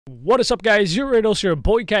What is up, guys? Your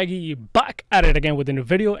boy Kagi, back at it again with a new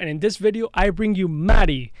video. And in this video I bring you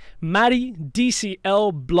Maddie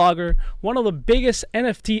Dclblogger, one of the biggest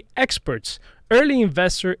NFT experts, early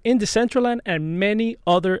investor in Decentraland and many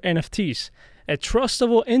other NFTs, a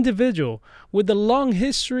trustable individual with a long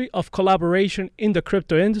history of collaboration in the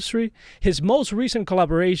crypto industry. His most recent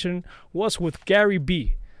collaboration was with Gary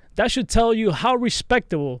B. That should tell you how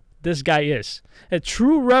respectable this guy is. A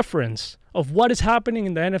true reference of what is happening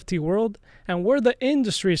in the NFT world and where the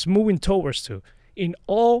industry is moving towards to in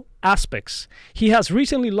all aspects. He has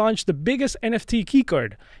recently launched the biggest NFT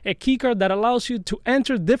keycard, a keycard that allows you to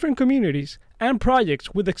enter different communities and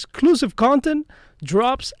projects with exclusive content,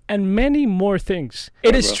 drops, and many more things.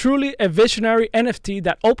 It is truly a visionary NFT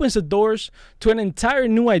that opens the doors to an entire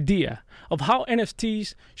new idea of how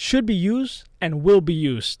NFTs should be used and will be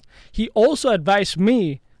used. He also advised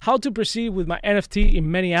me how to proceed with my NFT in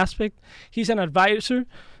many aspects. He's an advisor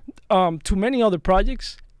to many other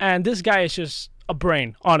projects, and this guy is just a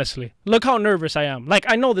brain, honestly. Look how nervous I am. Like,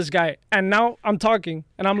 I know this guy, and now I'm talking,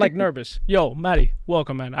 and I'm like nervous. Yo, Maddie,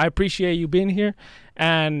 welcome, man. I appreciate you being here,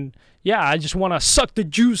 and yeah, I just want to suck the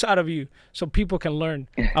juice out of you so people can learn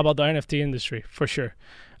about the NFT industry, for sure.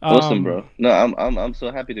 Awesome, bro. No, I'm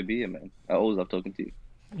so happy to be here, man. I always love talking to you.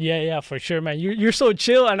 Yeah, for sure, man. You're so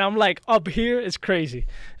chill, and I'm like up here. It's crazy.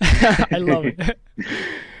 I love it.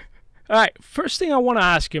 All right, first thing I want to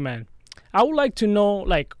ask you, man. I would like to know,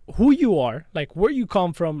 like, who you are, like where you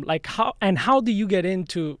come from, like how do you get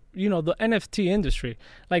into, the NFT industry?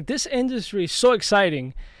 Like, this industry is so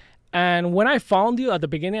exciting, and when I found you at the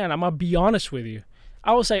beginning, and I'm gonna be honest with you,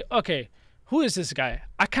 I was like, okay, who is this guy?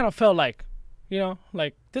 I kind of felt like,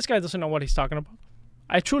 like this guy doesn't know what he's talking about.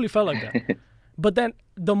 I truly felt like that. But then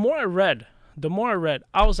the more I read,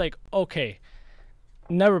 I was like, okay,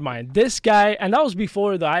 never mind. This guy, and that was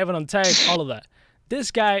before the Ivan on tag, all of that. This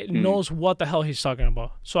guy knows what the hell he's talking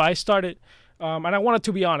about. So I started, and I wanted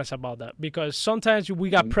to be honest about that, because sometimes we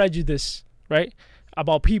got prejudice, right,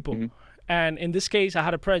 about people. And in this case, I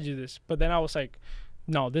had a prejudice. But then I was like,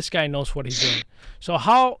 no, this guy knows what he's doing. So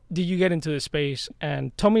how did you get into this space?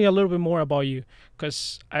 And tell me a little bit more about you,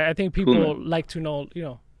 because I think people like to know,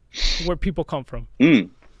 where people come from.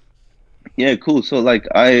 Yeah, cool. So like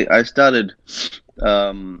I started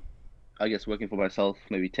I guess working for myself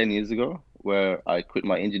maybe 10 years ago, where I quit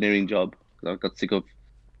my engineering job because I got sick of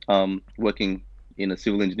working in a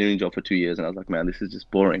civil engineering job for 2 years, and I was like, man, this is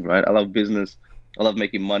just boring, right? I love business, I love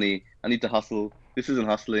making money, I need to hustle. This isn't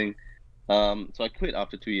hustling. So I quit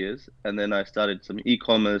after 2 years, and then I started some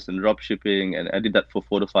e-commerce and drop shipping, and I did that for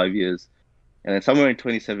 4 to 5 years. And then somewhere in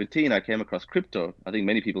 2017, I came across crypto. I think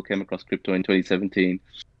many people came across crypto in 2017.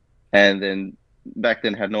 And then back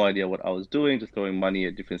then had no idea what I was doing, just throwing money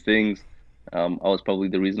at different things. I was probably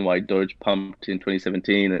the reason why Doge pumped in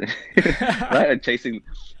 2017, and right, and chasing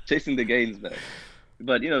the gains there.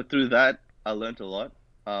 But through that, I learned a lot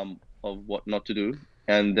of what not to do.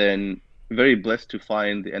 And then very blessed to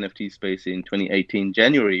find the NFT space in 2018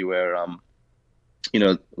 January, where a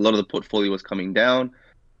lot of the portfolio was coming down.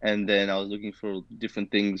 And then I was looking for different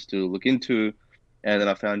things to look into. And then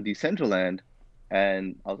I found Decentraland.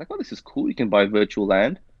 And I was like, oh, this is cool. You can buy virtual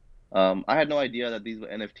land. I had no idea that these were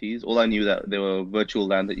NFTs. All I knew that they were virtual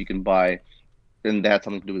land that you can buy. And they had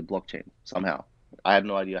something to do with blockchain somehow. I had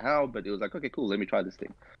no idea how, but it was like, okay, cool, let me try this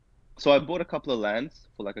thing. So I bought a couple of lands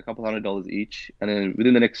for like a couple $100 each. And then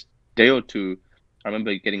within the next day or two, I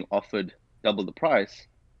remember getting offered double the price.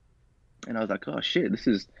 And I was like, oh, shit, this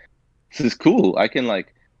is cool. I can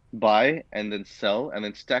like buy and then sell and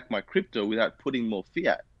then stack my crypto without putting more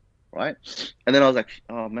fiat, right? And then I was like,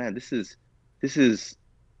 oh man, this is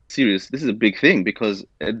serious. This is a big thing, because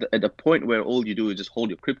at the point where all you do is just hold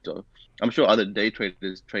your crypto. I'm sure other day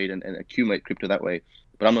traders trade and accumulate crypto that way,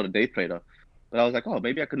 but I'm not a day trader. But I was like, oh,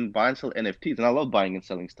 maybe I can buy and sell NFTs. And I love buying and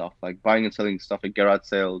selling stuff, like buying and selling stuff at garage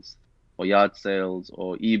sales or yard sales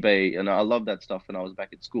or eBay. And I love that stuff when I was back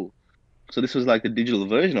at school. So this was like the digital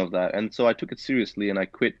version of that. And so I took it seriously, and I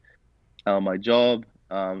quit my job.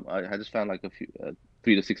 I just found like a few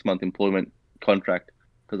 3 to 6 month employment contract,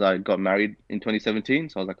 because I got married in 2017.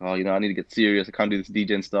 So I was like, oh, I need to get serious. I can't do this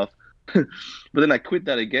DGen stuff. But then I quit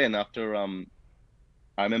that again after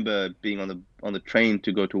I remember being on the train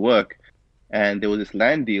to go to work, and there was this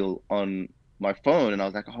land deal on my phone, and I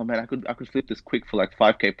was like, oh man, I could flip this quick for like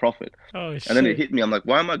 5K profit. Oh, shit. And then it hit me. I'm like,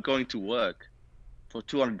 why am I going to work for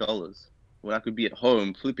 $200 when I could be at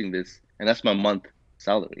home flipping this, and that's my month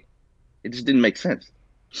salary? It just didn't make sense.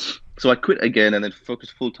 So I quit again, and then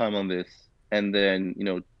focused full time on this, and then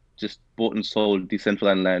just bought and sold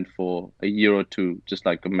Decentraland land for a year or two, just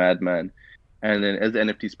like a madman. And then as the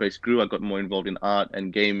NFT space grew, I got more involved in art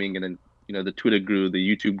and gaming, and then the Twitter grew, the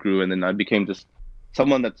YouTube grew, and then I became just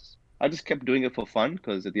someone I just kept doing it for fun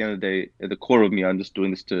because at the end of the day, at the core of me, I'm just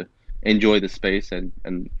doing this to enjoy the space and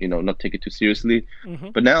not take it too seriously.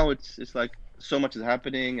 But now it's like so much is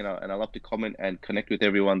happening, and I love to comment and connect with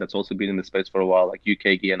everyone that's also been in the space for a while, like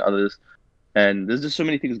CAGYJAN and others. And there's just so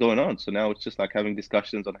many things going on. So now it's just like having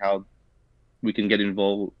discussions on how we can get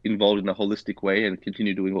involved in a holistic way and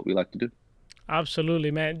continue doing what we like to do.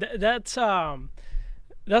 Absolutely, man. That's one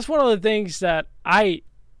of the things that I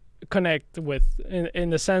connect with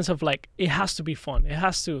in the sense of like it has to be fun. It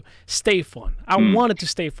has to stay fun. I want it to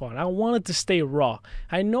stay fun. I want it to stay raw.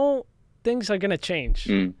 I know things are gonna change,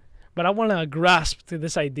 but I want to grasp to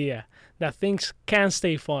this idea that things can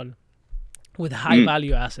stay fun with high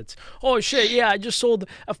value assets. Oh shit, yeah, I just sold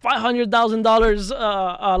a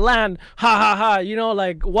 $500,000 land. Ha ha ha.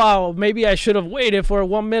 Like, wow, maybe I should have waited for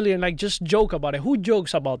 1 million. Like, just joke about it. Who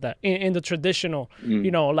jokes about that in the traditional,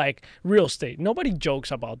 like real estate? Nobody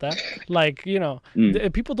jokes about that. Like,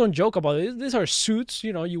 people don't joke about it. These are suits.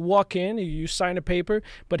 You walk in, you sign a paper.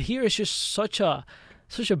 But here it's just such a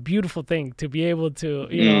beautiful thing to be able to,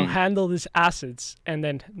 handle these assets and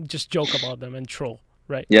then just joke about them and troll.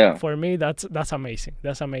 Right. Yeah. For me, that's amazing.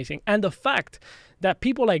 That's amazing. And the fact that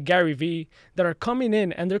people like Gary Vee that are coming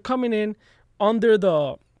in and they're coming in under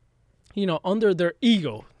the, under their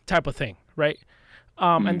ego type of thing, right?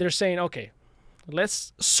 And they're saying, okay,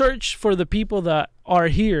 let's search for the people that are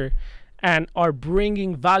here and are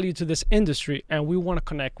bringing value to this industry, and we want to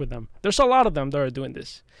connect with them. There's a lot of them that are doing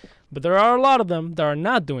this, but there are a lot of them that are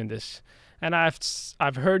not doing this. And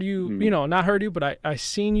I've heard you, not heard you, but I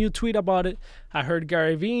seen you tweet about it. I heard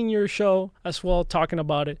Gary Vee in your show as well talking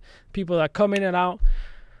about it. People that come in and out.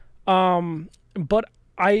 But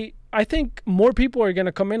I think more people are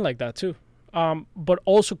gonna come in like that too. But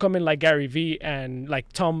also come in like Gary Vee and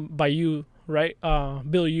like Tom Bayou, right?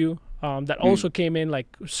 Bill Yu, that also came in like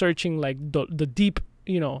searching like the deep,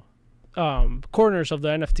 corners of the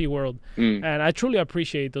NFT world. And I truly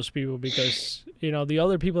appreciate those people because the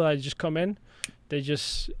other people that just come in,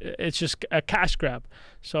 it's just a cash grab.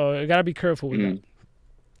 So you gotta be careful with that.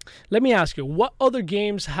 Let me ask you, what other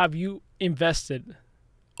games have you invested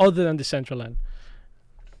other than Decentraland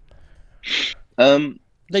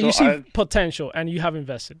that you see potential and you have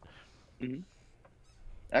invested?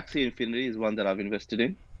 Axie Infinity is one that I've invested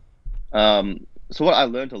in. So what I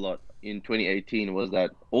learned a lot in 2018 was that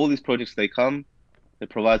all these projects, they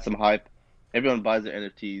provide some hype, everyone buys their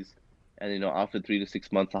NFTs, and after 3 to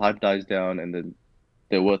 6 months the hype dies down and then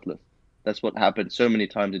they're worthless. That's what happened so many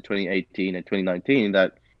times in 2018 and 2019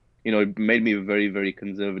 that it made me a very, very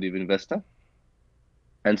conservative investor.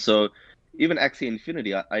 And so even Axie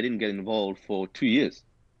Infinity, I didn't get involved for 2 years.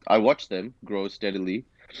 I watched them grow steadily,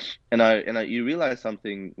 and you realize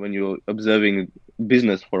something when you're observing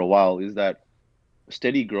business for a while is that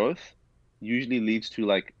steady growth usually leads to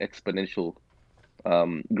like exponential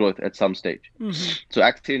growth at some stage. So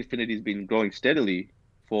Axie Infinity has been growing steadily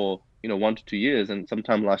for 1 to 2 years, and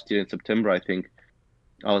sometime last year in September, I think,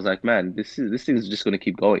 I was like, man, this thing is just going to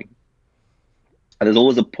keep going. And there's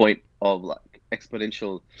always a point of like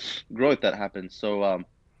exponential growth that happens. So and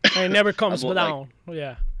it never comes down.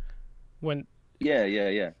 Yeah.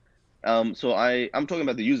 So I'm talking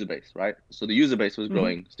about the user base, right? So the user base was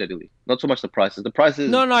growing steadily. Not so much the prices. The prices.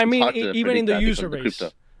 No, I mean even in the user base,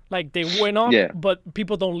 like they went up, but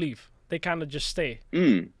people don't leave. They kind of just stay.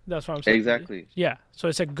 That's what I'm saying. Exactly. Yeah. So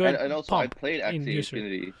it's a good. And also, I played Axie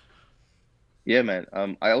Infinity. Yeah, man.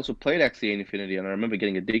 I also played Axie Infinity, and I remember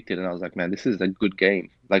getting addicted, and I was like, man, this is a good game.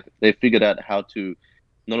 Like they figured out how to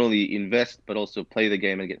not only invest but also play the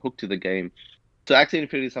game and get hooked to the game. So Axie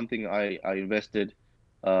Infinity is something I invested.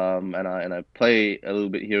 And I play a little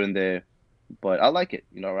bit here and there, but I like it,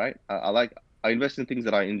 right? I invest in things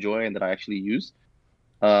that I enjoy and that I actually use.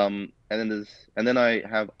 And then I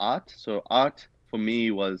have art. So art for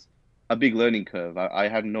me was a big learning curve. I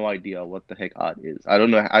had no idea what the heck art is. I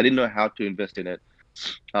didn't know how to invest in it,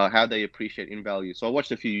 how they appreciate in value. So I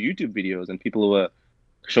watched a few YouTube videos and people were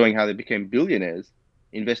showing how they became billionaires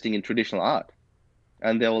investing in traditional art.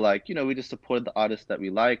 And they were like, we just supported the artists that we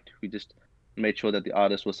liked. We just made sure that the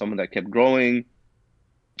artist was someone that kept growing,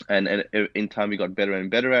 and in time we got better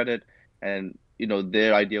and better at it. And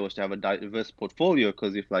their idea was to have a diverse portfolio,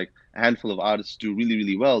 because if like a handful of artists do really,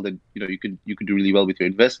 really well, then you could do really well with your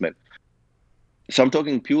investment. So I'm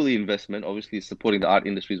talking purely investment. Obviously supporting the art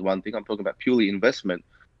industry is one thing. I'm talking about purely investment.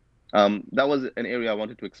 That was an area I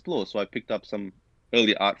wanted to explore, so I picked up some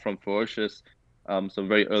early art from Ferocious, some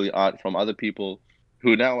very early art from other people,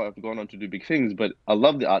 who now have gone on to do big things. But I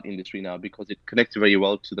love the art industry now because it connects very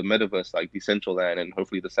well to the metaverse, like Decentraland and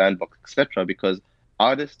hopefully the Sandbox, etc. Because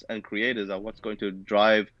artists and creators are what's going to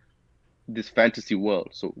drive this fantasy world.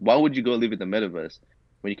 So why would you go live in the metaverse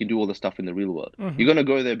when you can do all the stuff in the real world? You're going to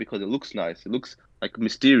go there because it looks nice. It looks like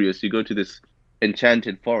mysterious. You go to this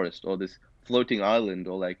enchanted forest or this floating island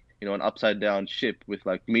or like, you know, an upside down ship with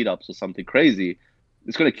like meetups or something crazy.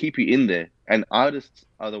 It's going to keep you in there. And artists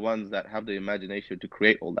are the ones that have the imagination to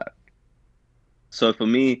create all that. So for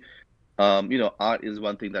me, you know, art is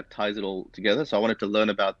one thing that ties it all together. So I wanted to learn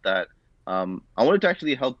about that. I wanted to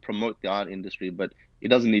actually help promote the art industry, but it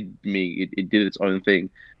doesn't need me. It did its own thing.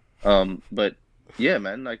 But yeah,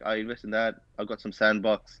 man, like I invest in that. I've got some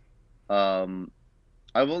Sandbox.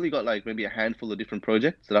 I've only got like maybe a handful of different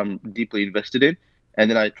projects that I'm deeply invested in. And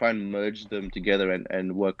then I try and merge them together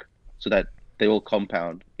and work so that they all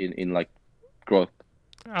compound in like growth.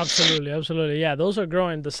 Absolutely, absolutely. Yeah, those are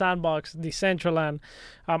growing. The Sandbox, Decentraland.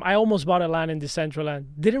 I almost bought a land in Decentraland.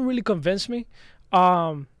 Didn't really convince me,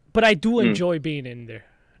 but I do enjoy being in there.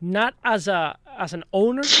 Not as an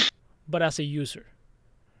owner, but as a user,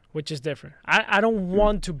 which is different. I don't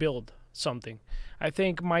want to build something. I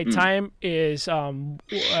think my time is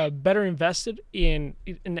better invested in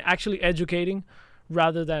actually educating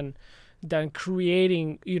rather than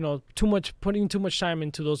creating, you know, putting too much time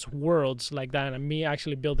into those worlds like that and me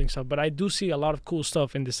actually building stuff. But I do see a lot of cool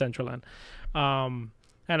stuff in Decentraland.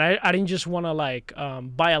 And I didn't just want to like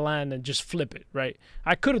buy a land and just flip it, right?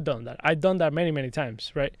 I could have done that. I've done that many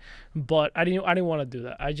times, right? But I didn't want to do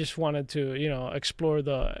that. I just wanted to, you know, explore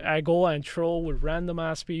I go and troll with random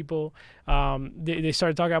ass people. They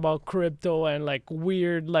started talking about crypto and like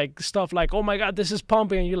weird like stuff like, oh my God, this is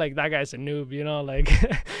pumping, and you're like, that guy's a noob, you know, like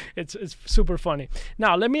it's super funny.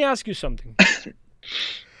 Now let me ask you something.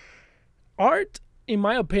 Art, in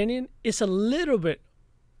my opinion, is a little bit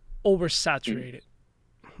oversaturated.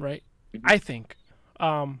 Right? I think.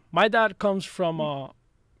 My dad comes from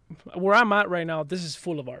where I'm at right now. This is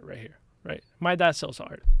full of art right here. Right? My dad sells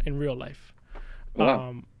art in real life.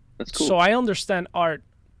 Wow, that's cool. So I understand art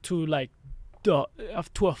to like to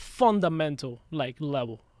a fundamental like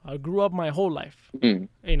level. I grew up my whole life in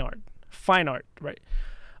art, fine art, right?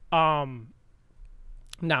 Now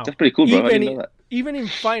that's pretty cool, bro. I didn't know that. Even in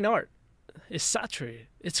fine art, it's saturated.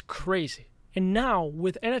 It's crazy. And now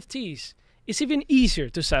with NFTs, it's even easier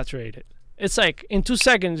to saturate it. It's like in 2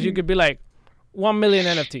 seconds, you could be like 1 million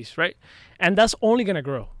NFTs, right? And that's only going to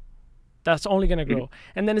grow. That's only going to grow.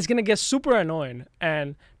 And then it's going to get super annoying.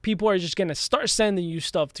 And people are just going to start sending you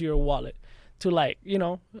stuff to your wallet to like, you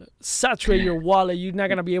know, saturate your wallet. You're not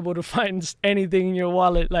going to be able to find anything in your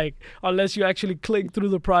wallet, like unless you actually click through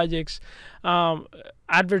the projects.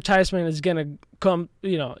 Advertisement is going to come,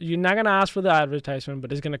 you know, you're not going to ask for the advertisement,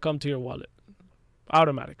 but it's going to come to your wallet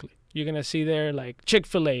automatically. You're going to see there like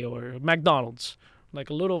Chick-fil-A or McDonald's, like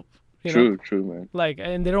a little, you know. True, man. Like,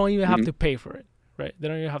 and they don't even have to pay for it, right? They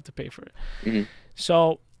don't even have to pay for it.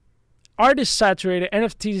 So art is saturated,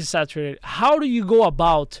 NFTs is saturated. How do you go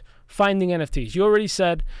about finding NFTs? You already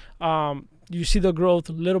said you see the growth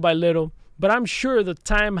little by little, but I'm sure the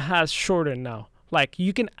time has shortened now. Like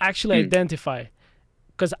you can actually identify,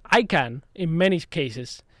 because I can, in many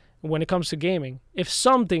cases, when it comes to gaming, if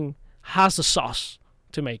something has a sauce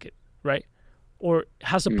to make it, right? Or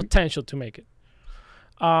has the potential to make it.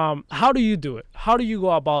 How do you do it? How do you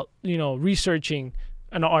go about, you know, researching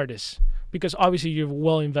an artist? Because obviously you're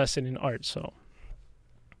well invested in art, so.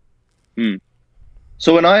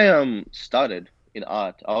 So when I started in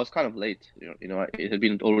art, I was kind of late. You know, it had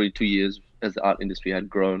been already 2 years as the art industry had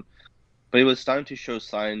grown, but it was starting to show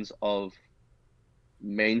signs of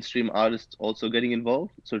mainstream artists also getting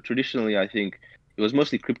involved. So traditionally, I think it was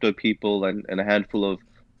mostly crypto people and a handful of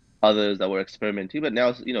others that were experimenting. But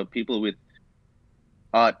now, you know, people with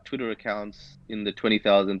art Twitter accounts in the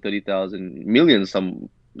 20,000, 30,000, millions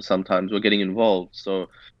sometimes were getting involved. So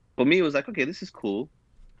for me, it was like, okay, this is cool.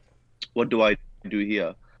 What do I do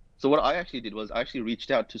here? So what I actually did was I actually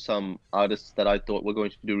reached out to some artists that I thought were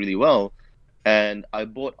going to do really well, and I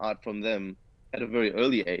bought art from them at a very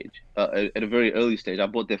early age, at a very early stage. I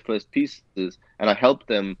bought their first pieces, and I helped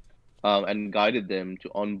them and guided them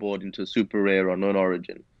to onboard into super rare or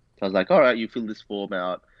non-origin. So I was like, all right, you fill this form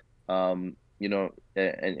out, you know,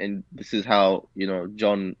 and this is how, you know,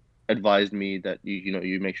 John advised me that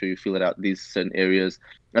you make sure you fill it out, these certain areas.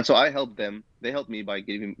 And so I helped them. They helped me by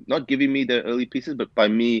not giving me their early pieces, but by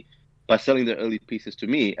selling their early pieces to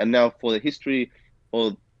me. And now for the history,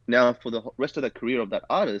 or now for the rest of the career of that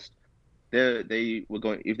artist, they were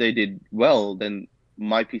going, if they did well, then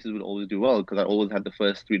my pieces would always do well because I always had the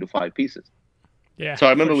first 3 to 5 pieces. Yeah. So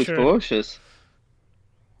I remember with Ferocious,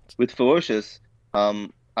 with Ferocious,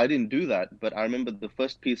 I didn't do that, but I remember the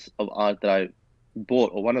first piece of art that I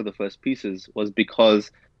bought, or one of the first pieces, was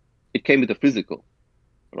because it came with a physical,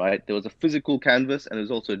 right? There was a physical canvas and there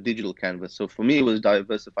was also a digital canvas. So for me, it was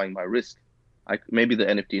diversifying my risk. Maybe the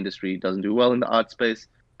NFT industry doesn't do well in the art space,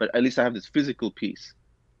 but at least I have this physical piece.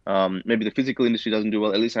 Maybe the physical industry doesn't do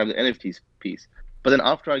well, at least I have the NFTs piece. But then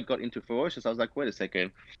after I got into Ferocious, I was like, wait a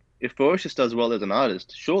second. If Ferocious does well as an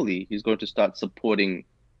artist, surely he's going to start supporting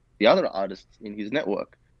the other artists in his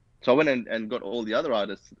network. So I went and got all the other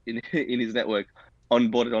artists in his network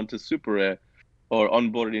onboarded onto Super Rare, or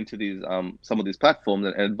onboarded into these some of these platforms,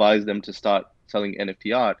 and advised them to start selling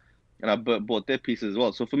NFT art. And I bought their pieces as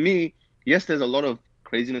well. So for me, yes, there's a lot of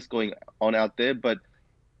craziness going on out there, but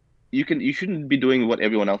you shouldn't be doing what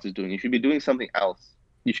everyone else is doing. You should be doing something else.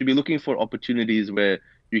 You should be looking for opportunities where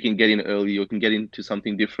you can get in early, or can get into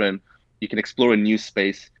something different. You can explore a new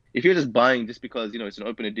space. If you're just buying just because it's an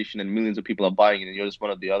open edition and millions of people are buying it, and you're just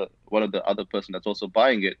one of the other person that's also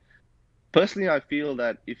buying it. Personally, I feel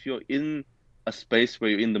that if you're in a space where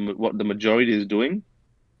you're in what the majority is doing,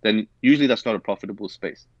 then usually that's not a profitable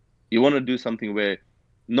space. You want to do something where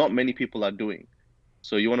not many people are doing.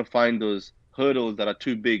 So you want to find those hurdles that are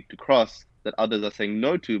too big to cross, that others are saying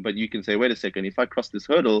no to, but you can say, wait a second, if I cross this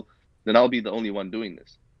hurdle, then I'll be the only one doing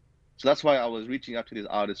this. So that's why I was reaching out to these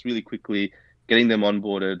artists really quickly, getting them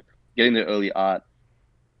onboarded, getting their early art,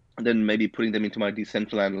 and then maybe putting them into my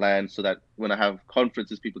Decentraland land, so that when I have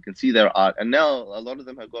conferences, people can see their art. And now a lot of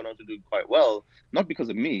them have gone on to do quite well, not because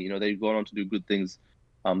of me, they've gone on to do good things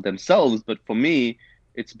themselves. But for me,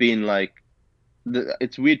 it's been like,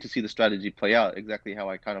 it's weird to see the strategy play out exactly how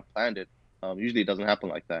I kind of planned it. Usually it doesn't happen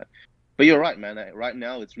like that. But you're right, man. Right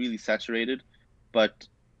now it's really saturated, but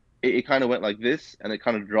it kind of went like this and it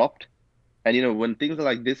kind of dropped. And when things are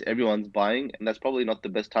like this, everyone's buying, and that's probably not the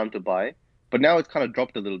best time to buy. But now it's kind of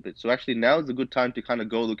dropped a little bit. So actually now is a good time to kind of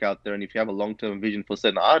go look out there. And if you have a long-term vision for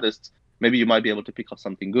certain artists, maybe you might be able to pick up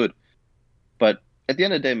something good. But at the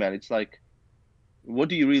end of the day, man, it's like, what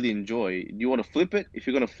do you really enjoy? Do you want to flip it? If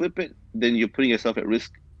you're going to flip it, then you're putting yourself at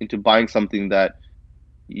risk into buying something that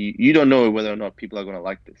you don't know whether or not people are going to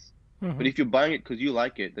like this. Mm-hmm. But if you're buying it because you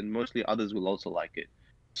like it, then mostly others will also like it.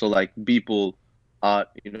 So like Beeple art,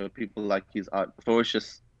 people like his art,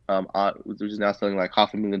 Ferocious art, which is now selling like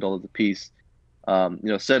 $500,000 a piece.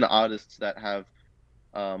 Certain artists that have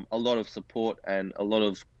a lot of support and a lot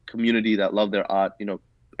of community that love their art,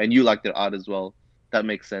 and you like their art as well. That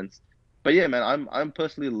makes sense. But yeah, man, I'm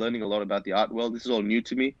personally learning a lot about the art world. This is all new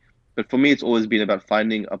to me. But for me, it's always been about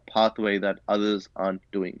finding a pathway that others aren't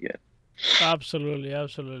doing yet. Absolutely,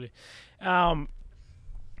 absolutely.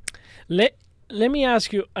 Let me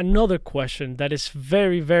ask you another question that is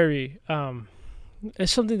very, very,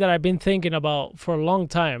 it's something that I've been thinking about for a long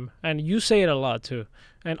time, and you say it a lot too.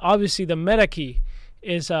 And obviously the Metakey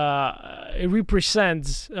is, it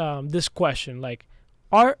represents this question, like,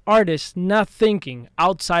 are artists not thinking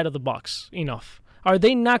outside of the box enough? Are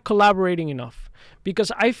they not collaborating enough?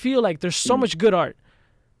 Because I feel like there's so much good art,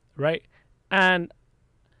 right? And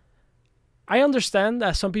I understand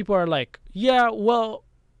that some people are like, yeah, well,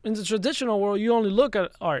 in the traditional world, you only look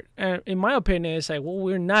at art. And in my opinion, it's like, well,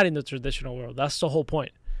 we're not in the traditional world. That's the whole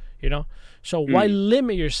point, So why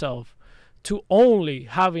limit yourself to only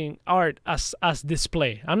having art as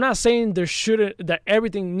display? I'm not saying that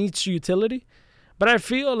everything needs utility, but I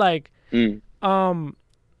feel like that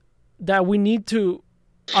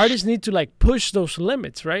artists need to like push those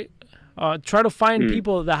limits, right? Try to find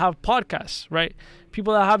people that have podcasts, right?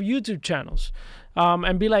 People that have YouTube channels,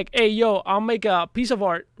 and be like, hey, yo, I'll make a piece of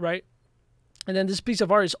art, right? And then this piece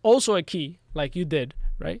of art is also a key, like you did,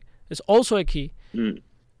 right? It's also a key.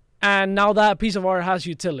 And now that piece of art has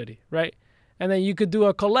utility, right? And then you could do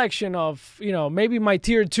a collection of, maybe my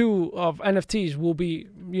tier 2 of NFTs will be,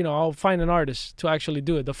 I'll find an artist to actually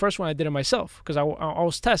do it. The first one I did it myself because I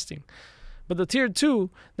was testing. But the tier 2,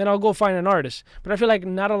 then I'll go find an artist. But I feel like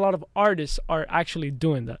not a lot of artists are actually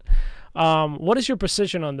doing that. What is your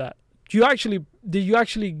position on that? Did you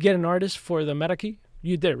actually get an artist for the Metakey?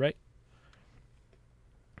 You did, right?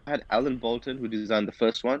 I had Alan Bolton, who designed the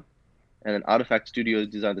first one, and then Artifact Studios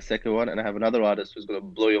designed the second one, and I have another artist who's going to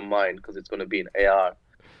blow your mind because it's going to be an AR,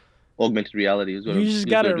 augmented reality. You just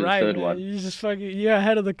got it right, man. You just you're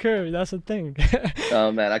ahead of the curve. That's the thing.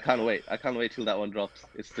 Oh man, I can't wait. I can't wait till that one drops.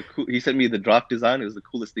 It's He sent me the draft design. It was the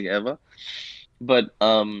coolest thing ever. But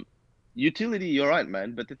utility, you're right,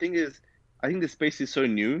 man. But the thing is, I think the space is so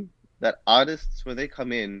new that artists, when they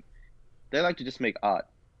come in, they like to just make art.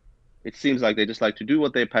 It seems like they just like to do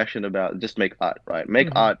what they're passionate about, just make art, right? Make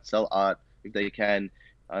art, sell art if they can,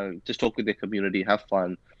 just talk with their community, have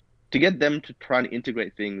fun. to get them to try and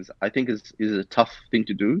integrate things, I think is a tough thing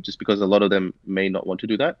to do, just because a lot of them may not want to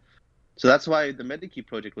do that. So that's why the Metakey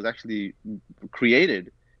project was actually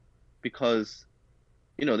created, because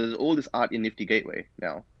there's all this art in Nifty Gateway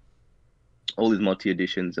now, all these multi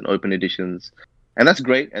editions and open editions, and that's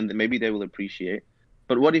great, and maybe they will appreciate.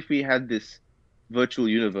 But what if we had this virtual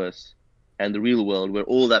universe and the real world where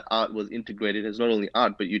all that art was integrated as not only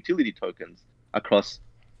art but utility tokens across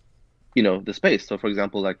the space? So for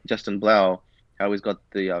example, like Justin Blau, how he's got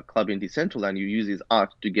the club in Decentraland, you use his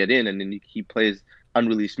art to get in, and then he plays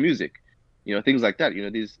unreleased music, things like that.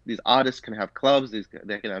 These artists can have clubs, they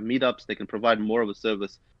can have meetups, they can provide more of a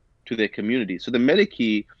service to their community. So the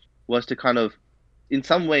Metakey was to kind of in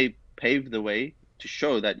some way pave the way to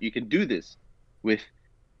show that you can do this with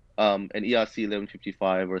an ERC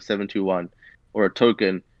 1155 or a 721 or a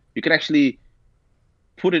token. You can actually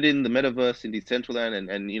put it in the metaverse in Decentraland,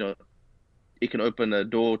 and it can open a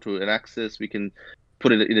door to an access. We can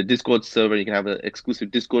put it in a Discord server. You can have an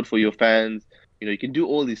exclusive Discord for your fans. You can do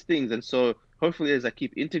all these things. And so hopefully, as I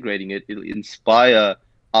keep integrating it, it'll inspire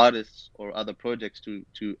artists or other projects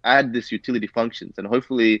to add this utility functions. And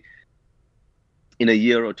hopefully in a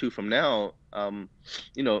year or two from now,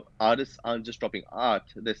 artists aren't just dropping art.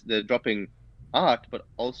 They're dropping art, but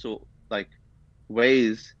also like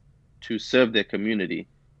ways to serve their community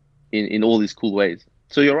in all these cool ways.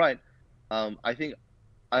 So you're right. I think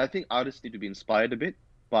artists need to be inspired a bit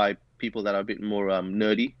by people that are a bit more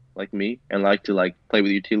nerdy like me and like to play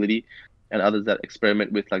with utility, and others that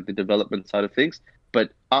experiment with the development side of things.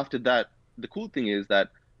 But after that, the cool thing is that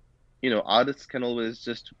artists can always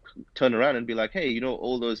just turn around and be like, hey,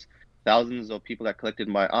 all those thousands of people that collected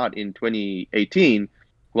my art in 2018,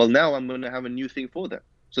 well, now I'm going to have a new thing for them.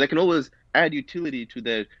 So they can always add utility to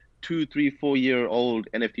their 2, 3, 4-year-old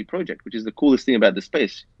NFT project, which is the coolest thing about the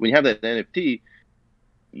space. When you have that NFT,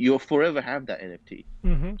 you'll forever have that NFT,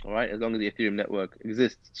 all right, as long as the Ethereum network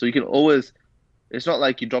exists. So you can always, it's not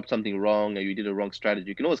like you dropped something wrong or you did a wrong strategy.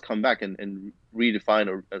 You can always come back and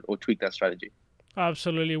redefine or tweak that strategy.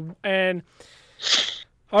 Absolutely. And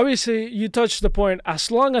obviously, you touched the point,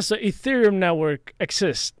 as long as the Ethereum network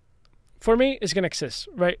exists, for me, it's going to exist,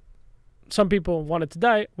 right? Some people want it to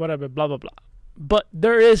die, whatever, blah, blah, blah. But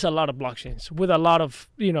there is a lot of blockchains with a lot of,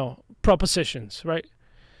 propositions, right?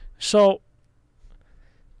 So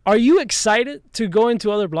are you excited to go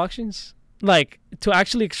into other blockchains? To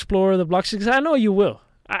actually explore the blockchains? Because I know you will.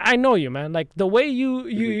 I know you, man. The way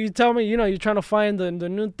you tell me, you're trying to find the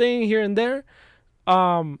new thing here and there.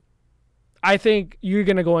 I think you're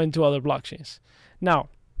going to go into other blockchains. Now,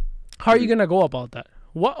 how are you going to go about that?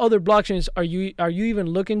 What other blockchains are you even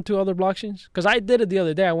looking to other blockchains? Because I did it the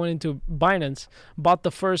other day. I went into Binance, bought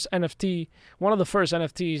the first NFT, one of the first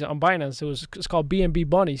NFTs on Binance. It's called BNB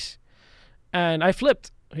Bunnies. And I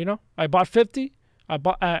flipped, I bought 50.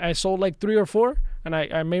 I sold 3 or 4, and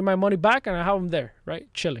I made my money back, and I have them there, right?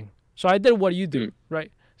 Chilling. So I did what you do,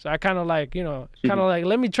 right? So I kind of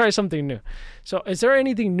let me try something new. So is there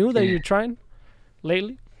anything new that you're trying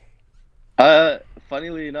lately?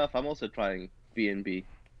 Funnily enough, I'm also trying BNB.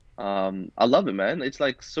 I love it, man. It's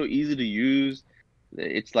so easy to use.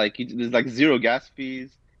 It's there's 0 gas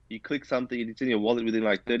fees. You click something, it's in your wallet within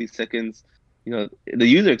 30 seconds. The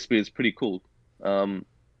user experience is pretty cool.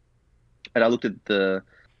 And I looked at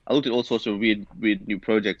all sorts of weird new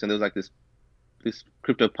projects, and there was this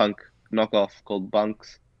CryptoPunk knockoff called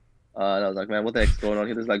Bunks. And I was like, man, what the heck's going on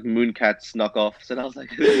here? There's Mooncats knockoffs, and I was like,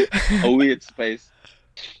 a weird space.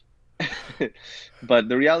 But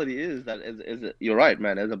the reality is that you're right,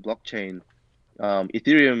 man. As a blockchain,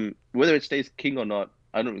 Ethereum, whether it stays king or not,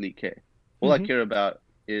 I don't really care. All I care about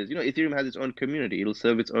is, Ethereum has its own community. It'll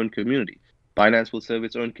serve its own community. Binance will serve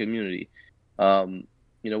its own community.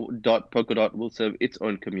 Polkadot will serve its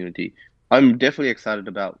own community. I'm definitely excited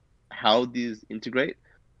about how these integrate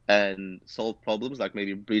and solve problems, like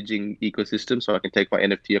maybe bridging ecosystems, so I can take my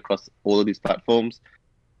NFT across all of these platforms.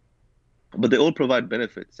 But they all provide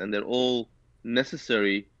benefits, and they're all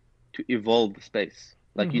necessary to evolve the space.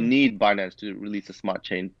 You need Binance to release a smart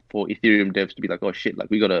chain for Ethereum devs to be like, oh shit,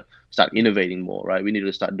 we got to start innovating more, right? We need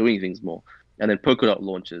to start doing things more. And then Polkadot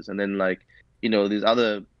launches, and then these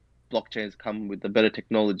other blockchains come with the better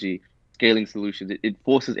technology, scaling solutions. It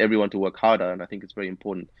forces everyone to work harder, and I think it's very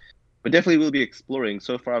important. But definitely we'll be exploring.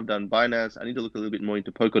 So far I've done Binance. I need to look a little bit more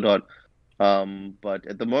into Polkadot. But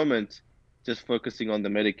at the moment, just focusing on the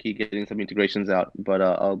Metakey, getting some integrations out. But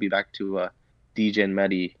I'll be back to DGen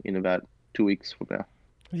Maddie in about 2 weeks from now.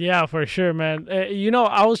 Yeah, for sure, man.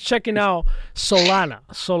 I was checking out Solana.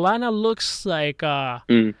 Solana looks like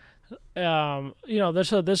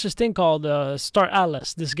there's this thing called Star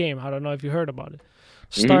Atlas, this game. I don't know if you heard about it.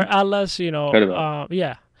 Star Atlas, you know, Heard about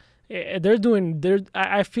yeah,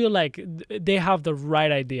 I feel like they have the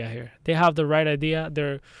right idea here. They have the right idea.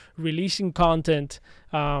 They're releasing content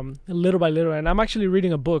little by little. And I'm actually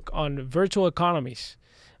reading a book on virtual economies.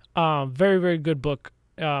 Very, very good book.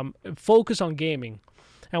 Focus on gaming.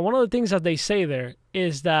 And one of the things that they say there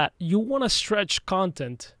is that you want to stretch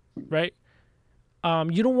content, right?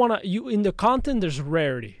 You don't want to, in the content, there's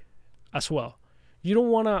rarity as well. You don't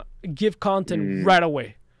want to give content right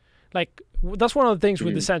away. Like, that's one of the things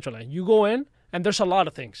with Decentraland. You go in, and there's a lot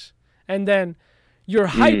of things. And then your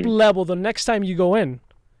hype level the next time you go in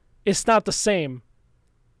is not the same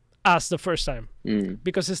as the first time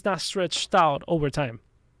because it's not stretched out over time,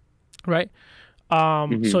 right?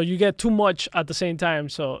 So you get too much at the same time.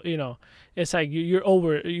 So, you know, it's like you're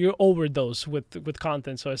overdose with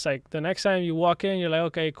content. So it's like the next time you walk in, you're like,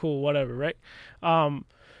 okay, cool, whatever, right?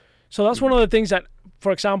 So that's one of the things that,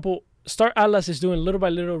 for example, Star Atlas is doing little by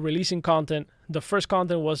little, releasing content. The first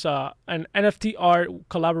content was an NFT art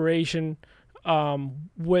collaboration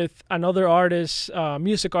with another artist,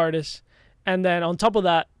 music artist. And then on top of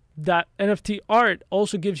that, that NFT art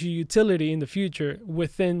also gives you utility in the future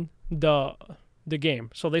within the game.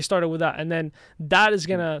 So they started with that. And then that is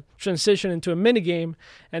going to transition into a mini game.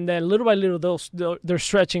 And then little by little, they're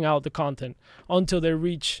stretching out the content until they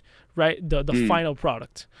reach, right, the final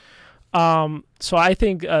product. So I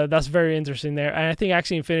think that's very interesting there. And I think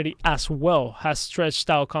Axie Infinity as well has stretched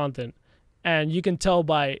out content. And you can tell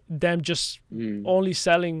by them just only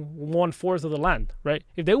selling 1/4 of the land, right?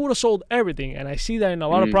 If they would have sold everything, and I see that in a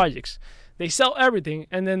lot of projects, they sell everything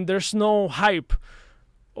and then there's no hype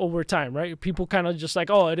over time, right? People kind of just like,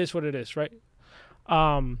 oh, it is what it is, right?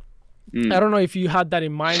 I don't know if you had that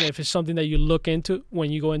in mind, if it's something that you look into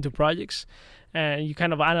when you go into projects and you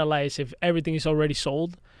kind of analyze if everything is already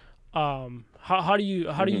sold. How do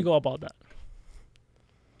you go about that?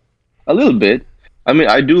 a little bit. I mean,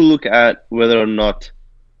 I do look at whether or not,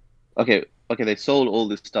 okay, they sold all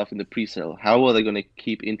this stuff in the pre-sale. How are they going to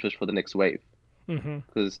keep interest for the next wave?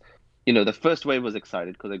 Because, you know, the first wave was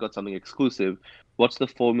excited because they got something exclusive. What's the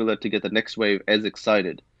formula to get the next wave as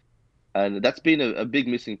excited? And that's been a big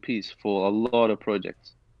missing piece for a lot of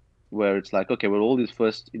projects, where it's like, okay, well, all these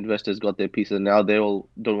first investors got their pieces, and now they all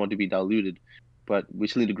don't want to be diluted, but we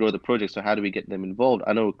still need to grow the project. So how do we get them involved?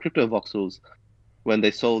 I know Crypto Voxels, when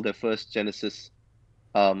they sold their first Genesis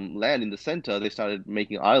land in the center, they started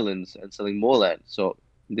making islands and selling more land. So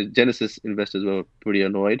the Genesis investors were pretty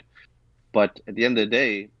annoyed. But at the end of the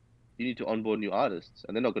day, you need to onboard new artists,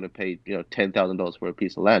 and they're not going to pay, you know, $10,000 for a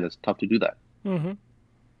piece of land. It's tough to do that.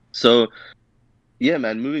 So, yeah,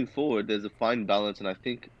 man, moving forward, there's a fine balance, and I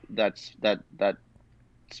think that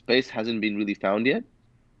space hasn't been really found yet.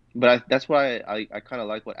 But that's why I kind of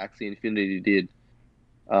like what Axie Infinity did.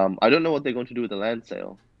 I don't know what they're going to do with the land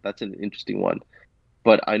sale. That's an interesting one.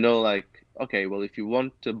 But I know, like, okay, well, if you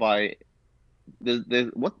want to buy,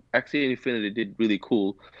 there's what Axie Infinity did really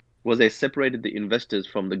cool was they separated the investors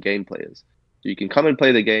from the game players. So you can come and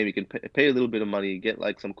play the game, you can pay a little bit of money, get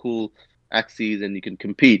like some cool Axies, and you can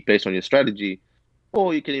compete based on your strategy,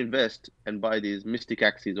 or you can invest and buy these Mystic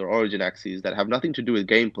Axies or Origin Axies that have nothing to do with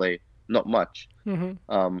gameplay, not much.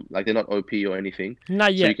 Like they're not OP or anything.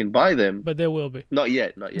 Not yet. So you can buy them, but they will be. Not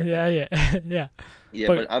yet. Yeah.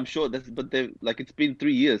 But I'm sure but they've, like, it's been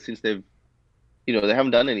 3 years since they've, you know, they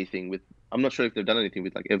haven't done anything with. I'm not sure if they've done anything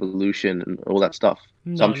with like evolution and all that stuff.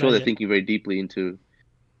 So I'm sure they're thinking very deeply into.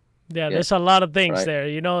 Yeah, there's a lot of things there.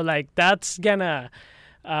 You know, like that's gonna.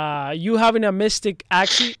 You having a Mystic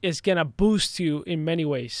Axie is gonna boost you in many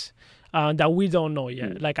ways that we don't know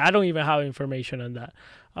yet. Like I don't even have information on that.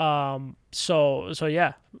 So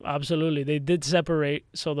yeah, absolutely, they did separate.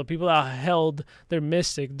 So the people that held their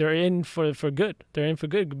Mystic, they're in for good. They're in for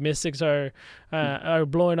good. Mystics are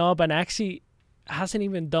blowing up, and Axie hasn't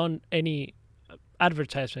even done any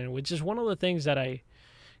advertisement, which is one of the things that I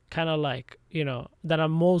kind of like. You know, that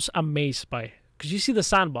I'm most amazed by, because you see the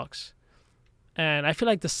sandbox. And I feel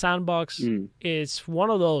like the sandbox is one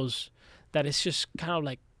of those that is just kind of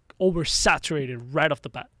like oversaturated right off the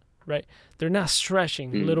bat, right? They're not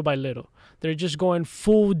stretching little by little. They're just going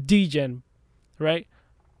full degen, right?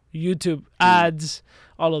 YouTube ads,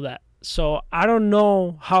 all of that. So I don't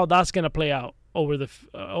know how that's gonna play out over the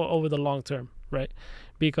long term, right?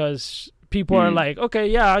 Because people are like, okay,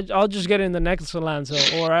 yeah, I'll just get in the next land,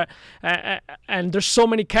 and there's so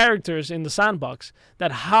many characters in the sandbox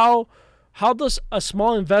that how does a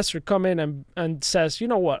small investor come in and says, you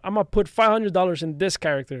know what, I'm going to put $500 in this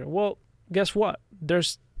character? Well, guess what?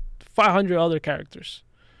 There's 500 other characters.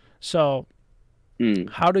 So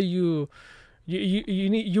how do you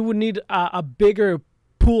would need a bigger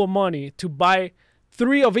pool of money to buy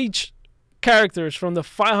 3 of each characters from the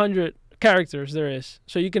 500 characters there is.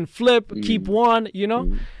 So you can flip, keep one, you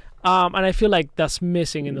know? And I feel like that's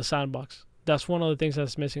missing in the sandbox. That's one of the things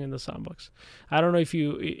that's missing in the sandbox. I don't know if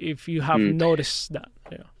you have noticed that.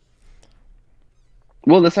 Yeah.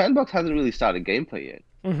 Well, the sandbox hasn't really started gameplay yet,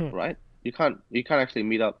 right? You can't actually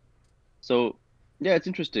meet up. So yeah, it's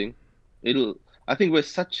interesting. I think we're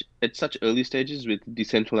at such early stages with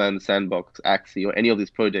Decentraland, Sandbox, Axie, or any of these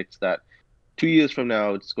projects that 2 years from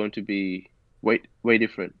now it's going to be way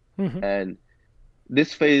different. And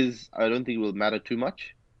this phase, I don't think will matter too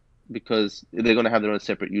much because they're going to have their own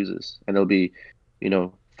separate users, and they'll be, you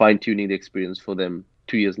know, fine tuning the experience for them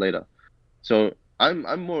 2 years later. So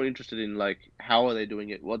I'm more interested in like how are they doing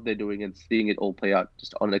it, what they're doing, and seeing it all play out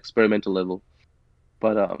just on an experimental level.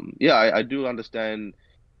 But yeah, I do understand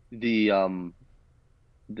the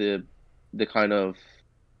kind of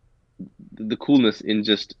the coolness in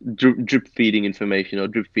just drip feeding information or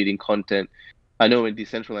drip feeding content. I know in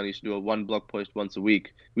Decentraland, I used to do one blog post once a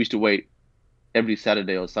week. We used to wait every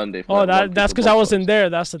Saturday or Sunday. For that's because I wasn't there.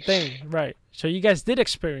 That's the thing, right? So you guys did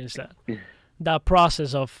experience that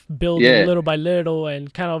process of building little by little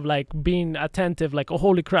and kind of like being attentive, like, oh,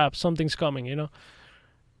 holy crap, something's coming, you know?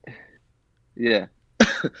 Yeah.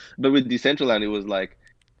 But with Decentraland, it was like,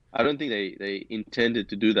 I don't think they intended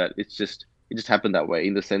to do that. It just happened that way,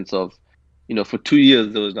 in the sense of, you know, for 2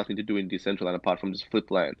 years there was nothing to do in Decentraland apart from just flip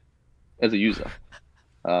land as a user.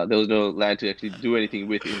 There was no land to actually do anything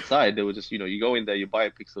with inside. There was just, you know, you go in there, you buy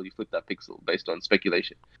a pixel, you flip that pixel based on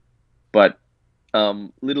speculation. But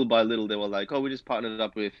little by little, they were like, oh, we just partnered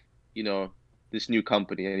up with, you know, this new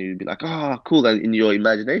company, and you'd be like, oh, cool. And in your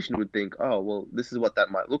imagination, would think, oh, well, this is what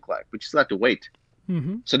that might look like, but you still have to wait.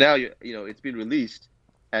 So now you know it's been released,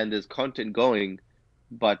 and there's content going,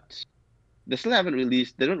 but they still haven't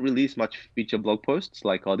released. They don't release much feature blog posts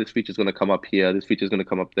like, oh, this feature's going to come up here, this feature's going to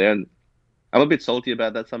come up there. And I'm a bit salty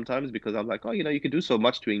about that sometimes, because I'm like, oh, you know, you can do so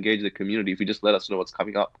much to engage the community if you just let us know what's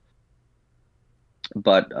coming up.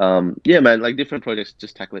 But yeah, man, like different projects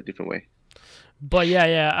just tackle it different way. But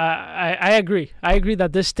I agree. I agree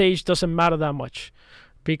that this stage doesn't matter that much,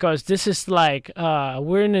 because this is like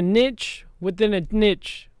we're in a niche within a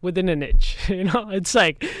niche within a niche. You know, it's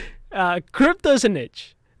like crypto's a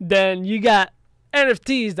niche. Then you got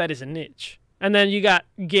NFTs, that is a niche, and then you got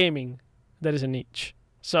gaming, that is a niche.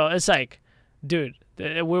 So it's like, dude,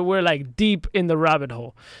 we're like deep in the rabbit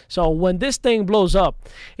hole. So when this thing blows up,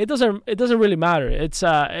 it doesn't really matter.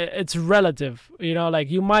 It's relative, you know. Like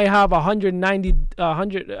you might have 190,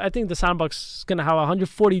 100. I think the sandbox is gonna have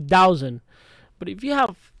 140,000, but if you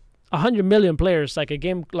have 100 million players, like a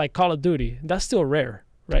game like Call of Duty, that's still rare,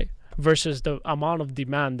 right? Versus the amount of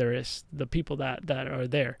demand there is, the people that are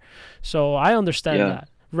there. So I understand that.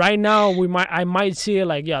 Right now, I might see it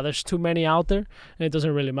like, yeah, there's too many out there, and it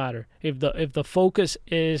doesn't really matter. If the focus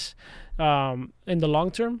is in the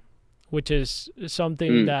long term, which is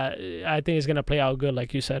something that I think is gonna play out good,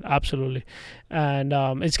 like you said, absolutely. And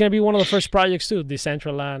it's gonna be one of the first projects too,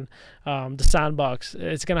 Decentraland, the sandbox.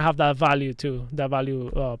 It's gonna have that value too, that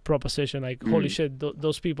value proposition. Like, holy shit,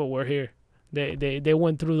 those people were here. They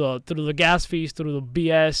went through the gas fees, through the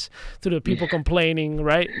BS, through the people complaining,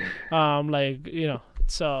 right? Like, you know.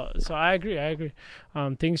 So I agree.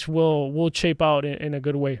 Things will shape out in a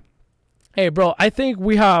good way. Hey, bro, I think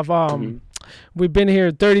we have we've been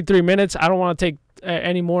here 33 minutes. I don't want to take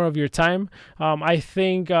any more of your time. I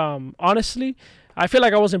think honestly, I feel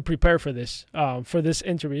like I wasn't prepared for this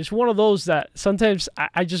interview. It's one of those that sometimes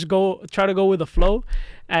I just try to go with the flow,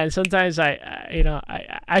 and sometimes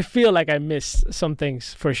I feel like I missed some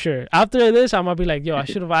things for sure. After this, I'm gonna be like, yo, I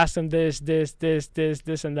should have asked him this, and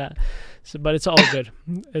that. So, but it's all good.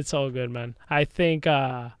 It's all good, man. I think you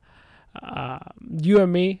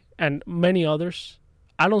and me and many others,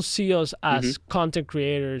 I don't see us as content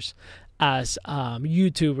creators, as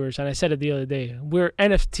YouTubers, and I said it the other day, we're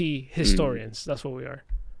NFT historians. That's what we are.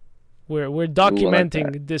 We're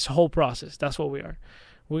documenting this whole process. That's what we are.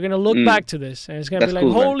 We're gonna look back to this, and it's gonna be like,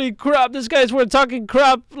 cool, holy crap, this guy's we're talking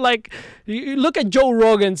crap. Like, you look at Joe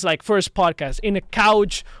Rogan's like first podcast, in a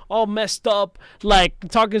couch, all messed up, like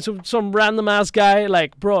talking to some random ass guy.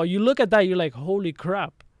 Like, bro, you look at that, you're like, holy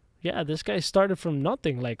crap. Yeah, this guy started from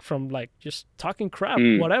nothing, like from like just talking crap,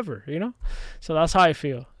 whatever, you know. So that's how I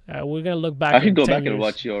feel. We're gonna look back. I can go back and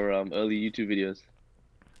watch your early YouTube videos.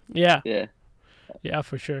 Yeah,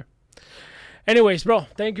 for sure. Anyways, bro,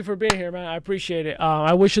 thank you for being here, man. I appreciate it.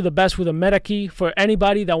 I wish you the best with the Metakey. For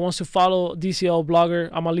anybody that wants to follow Dclblogger,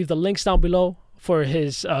 I'm gonna leave the links down below for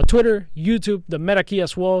his Twitter, YouTube, the Metakey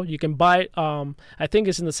as well. You can buy it. I think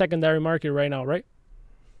it's in the secondary market right now, right?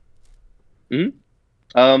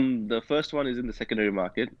 The first one is in the secondary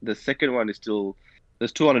market. The second one is still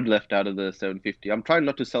there's 200 left out of the 750. I'm trying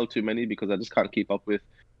not to sell too many because I just can't keep up with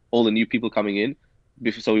all the new people coming in.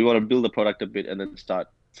 So we want to build the product a bit and then start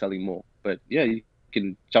selling more. But yeah, you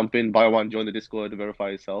can jump in, buy one, join the Discord, verify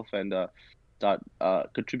yourself, and start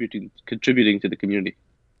contributing to the community.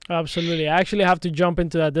 Absolutely. I actually have to jump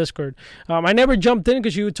into that Discord. I never jumped in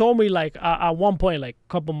because you told me like at one point, like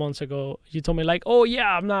a couple months ago, you told me like, oh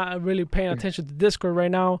yeah, I'm not really paying attention to Discord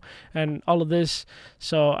right now and all of this.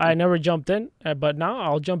 So I never jumped in, but now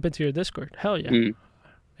I'll jump into your Discord. Hell yeah.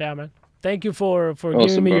 Yeah, man. Thank you for Awesome,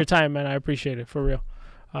 giving me bro. your time, man. I appreciate it, for real.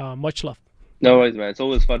 Much love. No worries, man. It's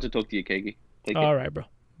always fun to talk to you, Kagi. Take care. All right, bro.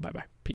 Bye-bye.